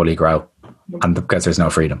really fully grow, and because there's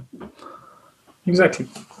no freedom. Exactly.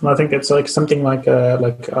 And I think it's like something like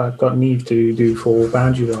I've got Neve to do for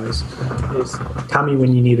boundary wise is tell me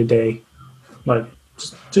when you need a day. Like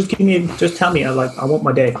just tell me. I want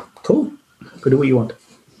my day. Cool. Go do what you want.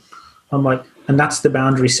 I'm like, and that's the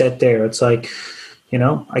boundary set there. It's like, you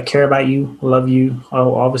know, I care about you, love you. I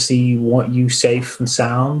obviously want you safe and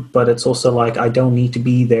sound, but it's also like I don't need to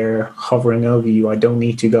be there hovering over you. I don't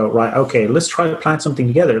need to go, right, okay, let's try to plan something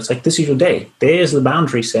together. It's like, this is your day. There's the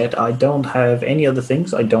boundary set. I don't have any other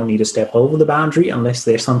things. I don't need to step over the boundary unless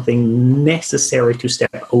there's something necessary to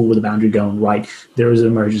step over the boundary going, right, there is an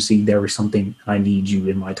emergency. There is something. I need you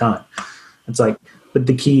in my time. It's like, but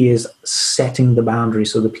the key is setting the boundary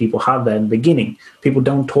so that people have that in the beginning. People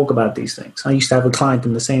don't talk about these things. I used to have a client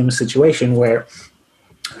in the same situation where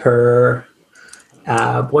her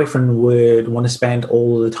boyfriend would want to spend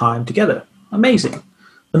all the time together. Amazing.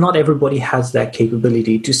 But not everybody has that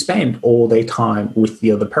capability to spend all their time with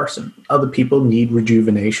the other person. Other people need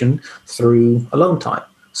rejuvenation through alone time.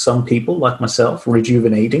 Some people, like myself,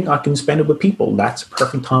 rejuvenating, I can spend it with people. That's a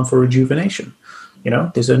perfect time for rejuvenation. You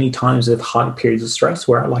know, there's only times of high periods of stress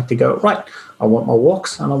where I like to go, right, I want my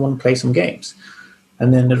walks and I want to play some games.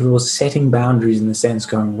 And then it was setting boundaries in the sense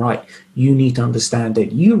going, right, you need to understand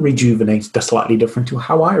that you rejuvenate slightly different to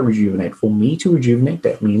how I rejuvenate. For me to rejuvenate,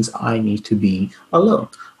 that means I need to be alone.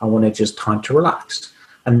 I want to just time to relax.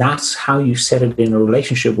 And that's how you set it in a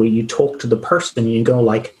relationship where you talk to the person and you go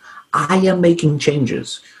like, I am making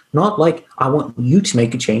changes. Not like I want you to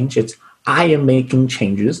make a change. It's I am making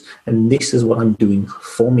changes, and this is what I'm doing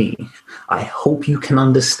for me. I hope you can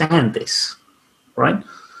understand this, right?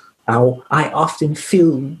 Now, I often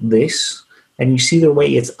feel this, and you see the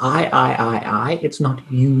way it's I. It's not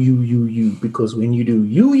you, because when you do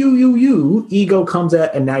you, ego comes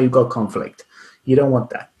out, and now you've got conflict. You don't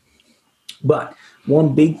want that. But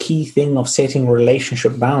one big key thing of setting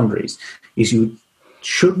relationship boundaries is you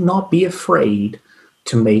should not be afraid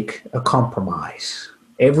to make a compromise.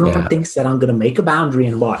 Everyone thinks that I'm going to make a boundary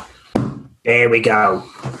and what? There we go.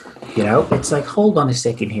 You know, it's like, hold on a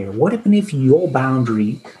second here. What happens if your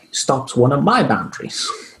boundary stops one of my boundaries?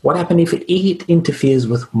 What happens if it interferes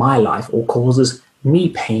with my life or causes me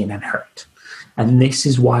pain and hurt? And this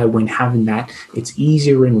is why when having that, it's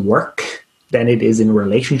easier in work than it is in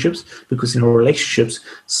relationships, because in relationships,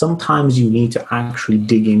 sometimes you need to actually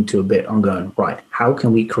dig into a bit on going, right, how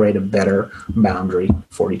can we create a better boundary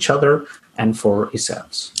for each other and for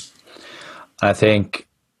ourselves? I think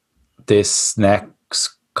this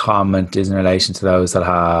next comment is in relation to those that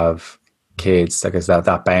have kids, because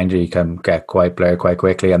that boundary can get quite blurred quite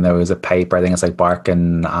quickly. And there was a paper, I think it's like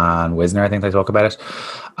Barkin and Wisner, I think they talk about it.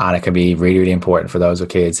 And it can be really, really important for those with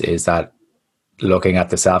kids, is that looking at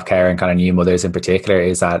the self-care and kind of new mothers in particular,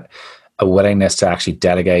 is that a willingness to actually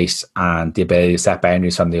delegate and the ability to set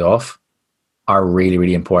boundaries from the off are really,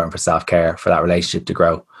 really important for self-care, for that relationship to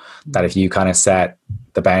grow. That if you kind of set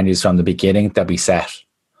the boundaries from the beginning, they'll be set.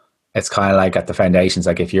 It's kind of like at the foundations,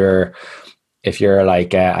 like if you're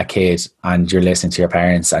like a kid and you're listening to your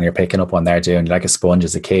parents and you're picking up what they're doing, you're like a sponge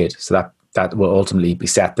as a kid. So that will ultimately be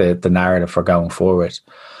set the narrative for going forward.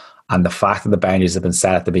 And the fact that the boundaries have been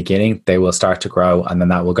set at the beginning, they will start to grow, and then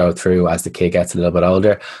that will go through as the kid gets a little bit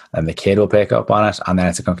older, and the kid will pick up on it, and then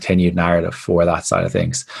it's a continued narrative for that side of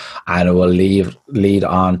things, and it will lead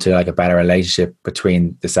on to like a better relationship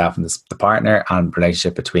between yourself and the partner, and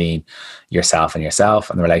relationship between yourself, and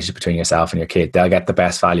the relationship between yourself and your kid. They'll get the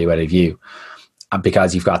best value out of you, and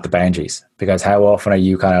because you've got the boundaries. Because how often are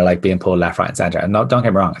you kind of like being pulled left, right, and center? And no, don't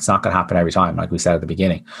get me wrong, it's not going to happen every time, like we said at the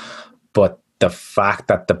beginning, but the fact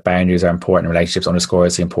that the boundaries are important in relationships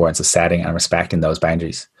underscores the importance of setting and respecting those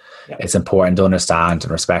boundaries. Yeah. It's important to understand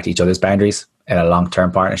and respect each other's boundaries in a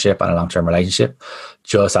long-term partnership and a long-term relationship,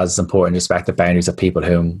 just as it's important to respect the boundaries of people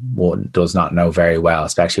whom one does not know very well,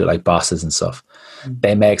 especially like bosses and stuff.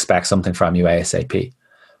 They may expect something from you ASAP,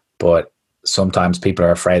 but sometimes people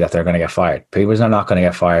are afraid that they're going to get fired. People are not going to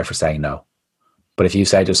get fired for saying no. But if you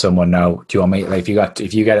say to someone, no, do you want me, like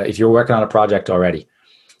if you're working on a project already,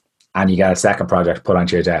 and you get a second project put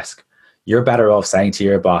onto your desk, you're better off saying to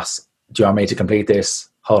your boss, do you want me to complete this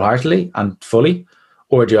wholeheartedly and fully?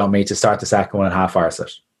 Or do you want me to start the second one and half-arse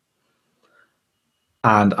it?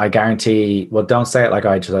 And I guarantee, well, don't say it like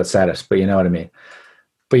I just said it, but you know what I mean.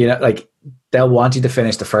 But you know, like they'll want you to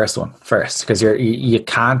finish the first one first, because you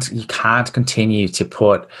can't continue to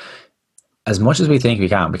put, as much as we think we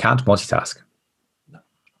can't multitask.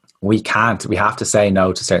 We can't. We have to say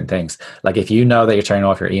no to certain things. Like if you know that you're turning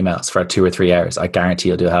off your emails for 2 or 3 hours, I guarantee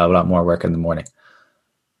you'll do a hell of a lot more work in the morning.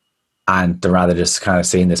 And rather just kind of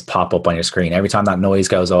seeing this pop up on your screen every time that noise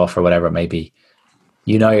goes off or whatever it may be,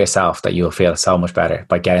 you know yourself that you'll feel so much better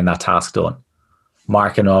by getting that task done,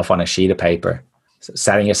 marking off on a sheet of paper,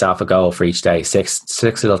 setting yourself a goal for each day, six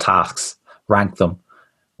little tasks, rank them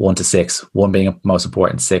 1 to 6, 1 being the most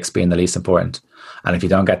important, 6 being the least important. And if you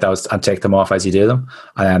don't get those, and take them off as you do them,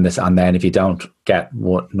 and then if you don't get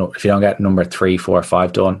number 3, 4,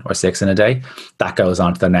 5 done, or 6 in a day, that goes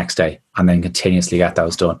on to the next day, and then continuously get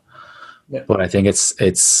those done. Yeah. But I think it's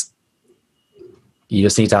you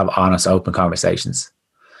just need to have honest, open conversations.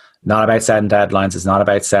 Not about setting deadlines. It's not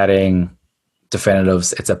about setting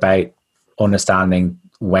definitives. It's about understanding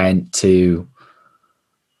when to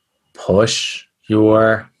push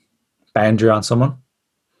your boundary on someone,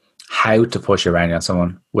 how to push your boundary on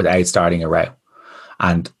someone without starting a row.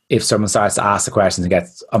 And if someone starts to ask the questions and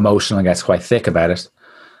gets emotional and gets quite thick about it,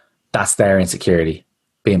 that's their insecurity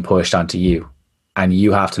being pushed onto you. And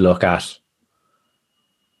you have to look at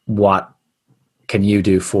what can you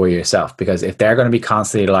do for yourself. Because if they're going to be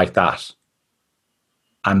constantly like that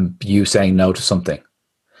and you saying no to something,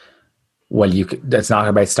 well, it's not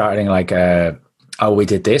about starting like oh, we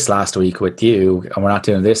did this last week with you and we're not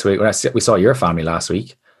doing this week. We saw your family last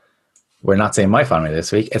week. We're not seeing my family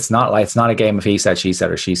this week. It's not a game of he said, she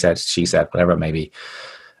said, or she said, whatever it may be.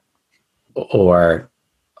 Or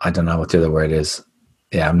I don't know what the other word is.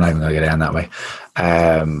 Yeah, I'm not even going to get down that way.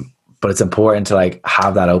 But it's important to like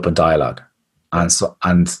have that open dialogue. And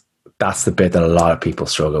that's the bit that a lot of people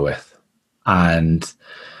struggle with. And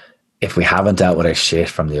if we haven't dealt with our shit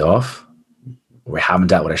from the off, we haven't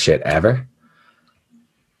dealt with our shit ever,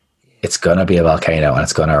 it's going to be a volcano and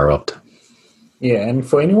it's going to erupt. Yeah, and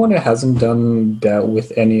for anyone who hasn't dealt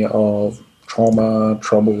with any of trauma,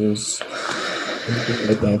 troubles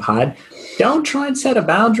that they've had, don't try and set a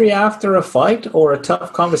boundary after a fight or a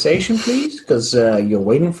tough conversation, please, because you're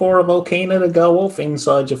waiting for a volcano to go off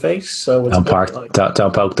inside your face. So it's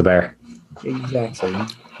don't poke the bear. Exactly.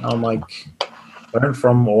 I'm like, learn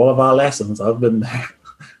from all of our lessons. I've been there.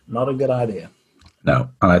 Not a good idea. No,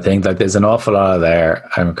 and I think like there's an awful lot of there.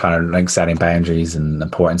 I'm kind of like setting boundaries and the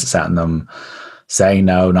importance of setting them, saying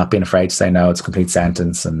no, not being afraid to say no. It's a complete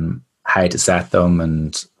sentence, and how to set them,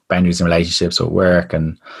 and boundaries in relationships with work.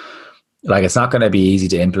 And like, it's not going to be easy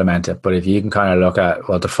to implement it, but if you can kind of look at,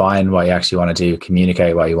 well, define what you actually want to do,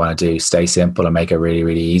 communicate what you want to do, stay simple and make it really,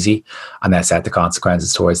 really easy, and then set the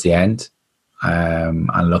consequences towards the end,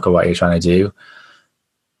 and look at what you're trying to do.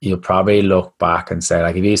 You'll probably look back and say,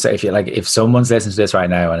 like, if someone's listening to this right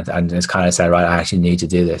now and it's kind of said, right, I actually need to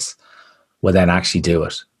do this, well, then actually do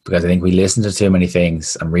it. Because I think we listen to too many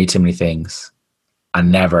things and read too many things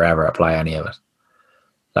and never, ever apply any of it.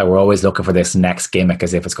 Like, we're always looking for this next gimmick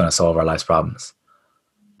as if it's going to solve our life's problems.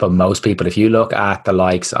 But most people, if you look at the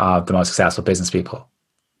likes of the most successful business people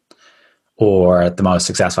or the most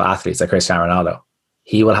successful athletes like Cristiano Ronaldo,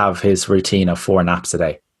 he will have his routine of 4 naps a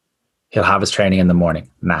day. He'll have his training in the morning,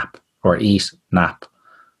 nap, or eat, nap,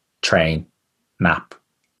 train, nap.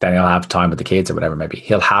 Then he'll have time with the kids or whatever, maybe.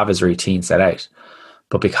 He'll have his routine set out.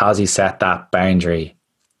 But because he set that boundary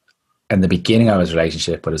in the beginning of his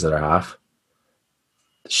relationship with his other half,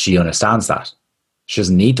 she understands that. She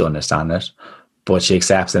doesn't need to understand it, but she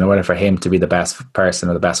accepts in order for him to be the best person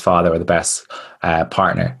or the best father or the best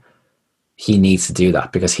partner, he needs to do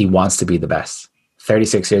that because he wants to be the best.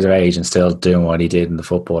 36 years of age and still doing what he did in the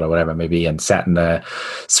football or whatever, maybe, and setting a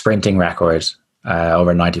sprinting record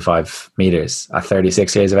over 95 meters at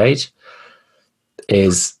 36 years of age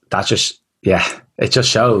is that just, it just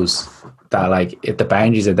shows that like if the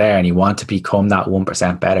boundaries are there and you want to become that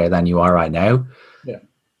 1% better than you are right now,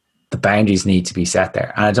 the boundaries need to be set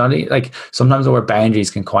there. And I don't like, sometimes the word boundaries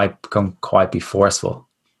can quite be forceful,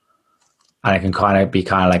 and it can be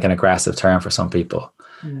like an aggressive term for some people.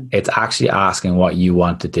 It's actually asking what you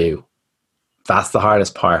want to do. That's the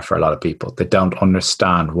hardest part for a lot of people. They don't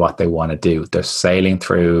understand what they want to do. They're sailing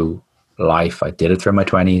through life. I did it through my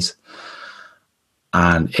 20s.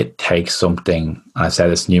 And it takes something, I've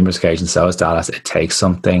said this numerous occasions, so has Dallas, it takes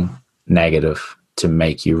something negative to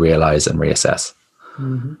make you realize and reassess.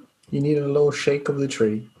 Mm-hmm. You need a little shake of the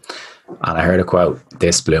tree. And I heard a quote,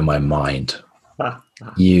 this blew my mind.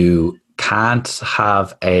 You can't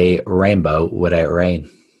have a rainbow without rain.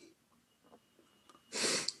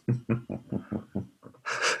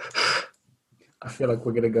 I feel like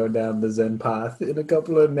we're going to go down the Zen path in a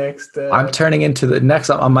couple of next... I'm turning into the next,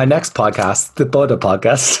 on my next podcast, the Buddha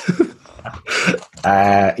podcast.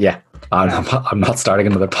 I'm not starting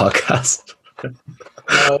another podcast.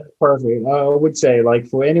 Perfect. I would say, like,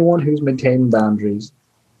 for anyone who's maintaining boundaries,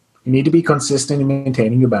 you need to be consistent in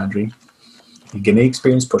maintaining your boundary. You're going to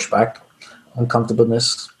experience pushback,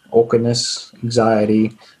 uncomfortableness, awkwardness,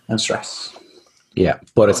 anxiety, and stress. Yeah,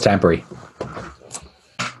 but it's temporary.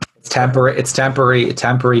 It's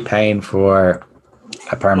temporary pain for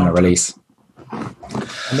a permanent release.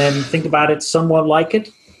 And then think about it, somewhat like it.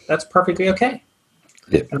 That's perfectly okay.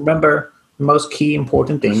 Yeah. And remember, the most key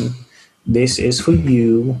important thing, this is for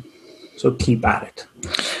you, so keep at it.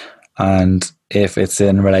 And if it's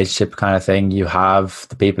in a relationship kind of thing, you have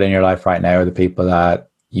the people in your life right now, the people that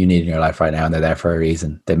you need in your life right now, and they're there for a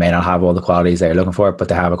reason. They may not have all the qualities that you're looking for, but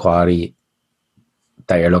they have a quality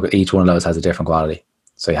that you're looking. Each one of those has a different quality.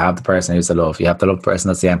 So you have the person who's the love. You have the love person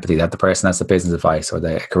that's the empathy. You have the person that's the business advice or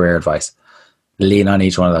the career advice. Lean on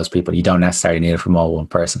each one of those people. You don't necessarily need it from all one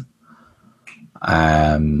person.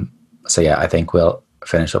 So yeah, I think we'll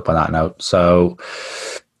finish up on that note. So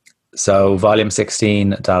volume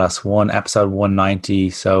 16, Dallas 1, episode 190.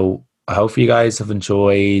 So I hope you guys have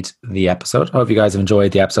enjoyed the episode. I hope you guys have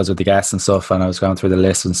enjoyed the episodes with the guests and stuff. And I was going through the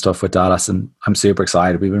list and stuff with Dallas, and I'm super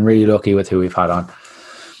excited. We've been really lucky with who we've had on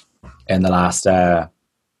in the last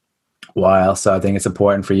while. So I think it's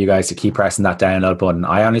important for you guys to keep pressing that download button.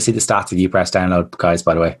 I only see the stats if you press download, guys,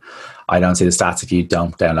 by the way. I don't see the stats if you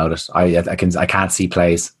don't download it. I can't see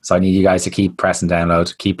plays. So I need you guys to keep pressing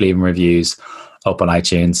download, keep leaving reviews up on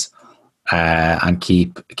iTunes, and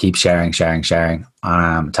keep sharing. Tag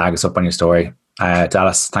us up on your story.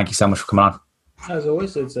 Dallas, thank you so much for coming on. As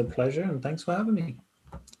always, it's a pleasure, and thanks for having me.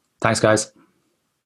 Thanks, guys.